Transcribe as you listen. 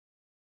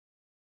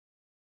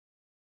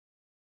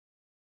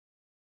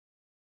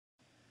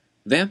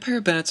Vampire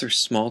bats are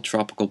small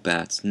tropical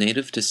bats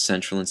native to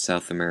Central and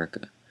South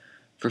America.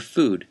 For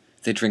food,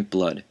 they drink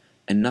blood,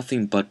 and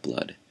nothing but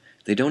blood.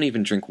 They don't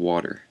even drink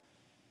water.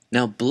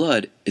 Now,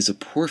 blood is a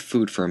poor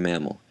food for a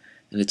mammal,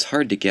 and it's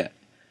hard to get.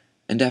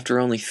 And after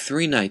only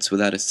 3 nights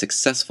without a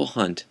successful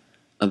hunt,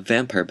 a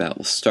vampire bat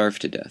will starve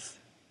to death.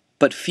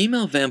 But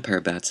female vampire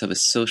bats have a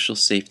social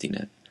safety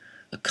net,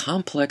 a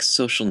complex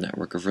social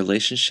network of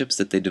relationships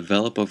that they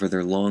develop over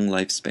their long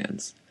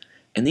lifespans.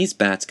 And these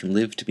bats can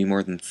live to be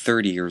more than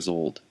 30 years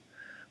old.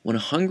 When a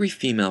hungry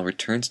female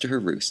returns to her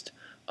roost,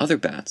 other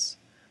bats,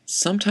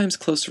 sometimes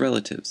close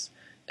relatives,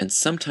 and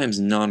sometimes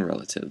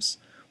non-relatives,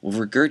 will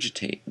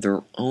regurgitate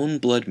their own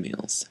blood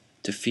meals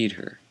to feed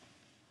her.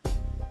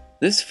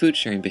 This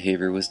food-sharing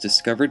behavior was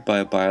discovered by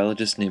a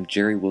biologist named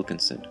Jerry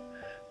Wilkinson.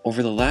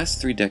 Over the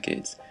last 3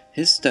 decades,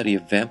 his study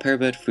of vampire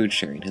bat food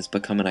sharing has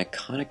become an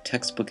iconic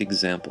textbook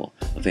example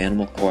of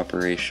animal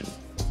cooperation.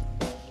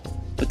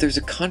 But there's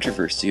a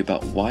controversy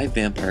about why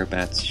vampire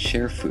bats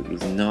share food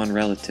with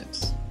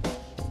non-relatives.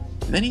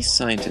 Many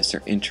scientists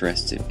are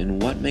interested in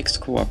what makes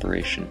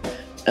cooperation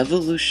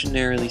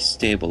evolutionarily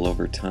stable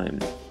over time.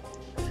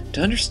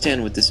 To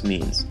understand what this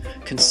means,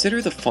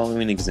 consider the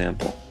following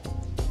example.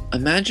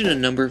 Imagine a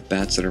number of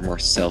bats that are more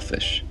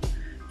selfish.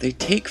 They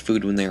take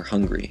food when they are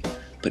hungry,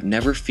 but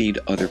never feed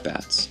other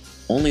bats,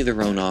 only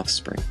their own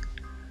offspring.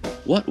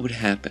 What would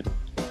happen?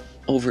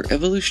 Over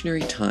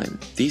evolutionary time,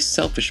 these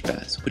selfish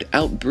bats would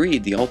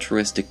outbreed the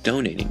altruistic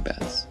donating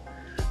bats.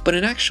 But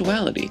in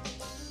actuality,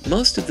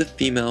 most of the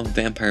female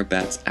vampire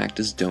bats act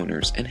as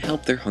donors and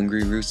help their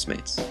hungry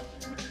roostmates.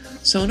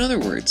 So in other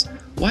words,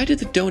 why did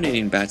the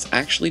donating bats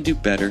actually do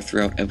better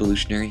throughout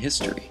evolutionary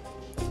history?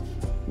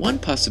 One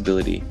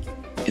possibility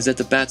is that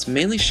the bats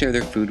mainly share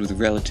their food with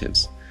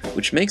relatives,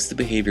 which makes the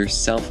behavior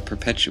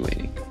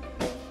self-perpetuating.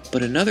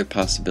 But another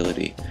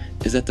possibility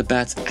is that the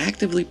bats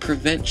actively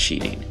prevent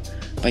cheating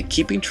by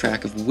keeping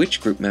track of which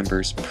group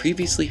members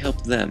previously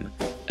helped them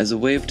as a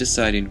way of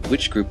deciding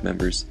which group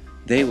members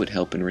they would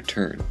help in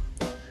return.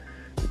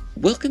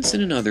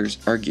 Wilkinson and others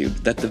argued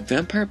that the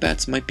vampire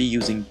bats might be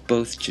using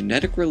both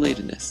genetic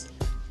relatedness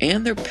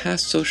and their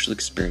past social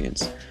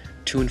experience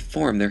to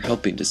inform their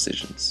helping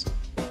decisions.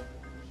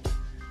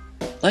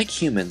 Like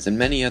humans and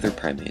many other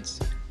primates,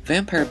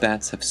 vampire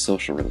bats have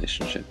social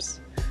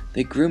relationships.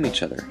 They groom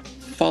each other,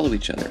 follow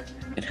each other,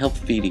 and help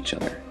feed each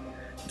other.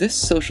 This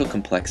social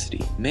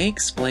complexity may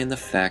explain the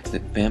fact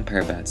that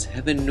vampire bats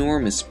have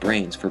enormous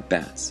brains for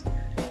bats.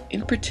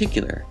 In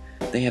particular,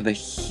 they have a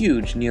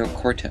huge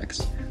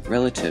neocortex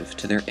relative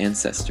to their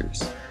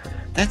ancestors.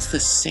 That's the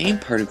same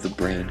part of the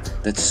brain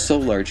that's so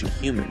large in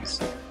humans.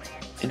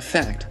 In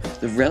fact,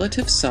 the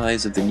relative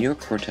size of the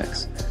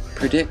neocortex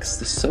predicts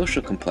the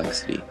social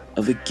complexity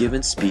of a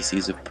given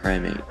species of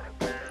primate.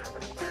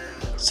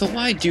 So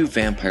why do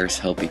vampires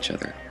help each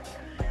other?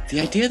 The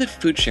idea that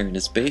food sharing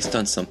is based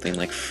on something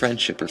like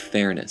friendship or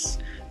fairness,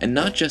 and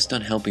not just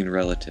on helping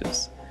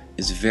relatives,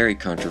 is very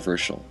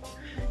controversial.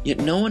 Yet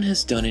no one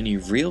has done any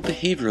real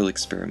behavioral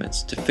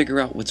experiments to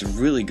figure out what's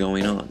really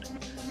going on.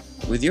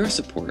 With your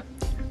support,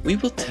 we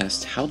will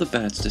test how the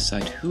bats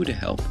decide who to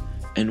help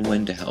and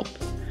when to help.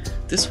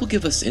 This will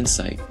give us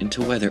insight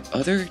into whether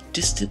other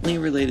distantly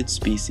related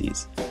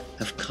species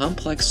have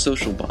complex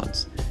social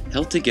bonds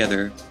held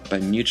together by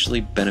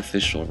mutually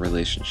beneficial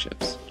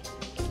relationships,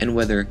 and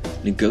whether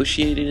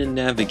negotiating and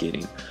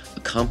navigating a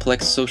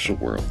complex social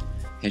world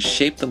has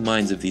shaped the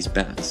minds of these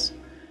bats,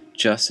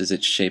 just as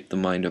it shaped the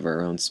mind of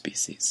our own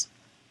species.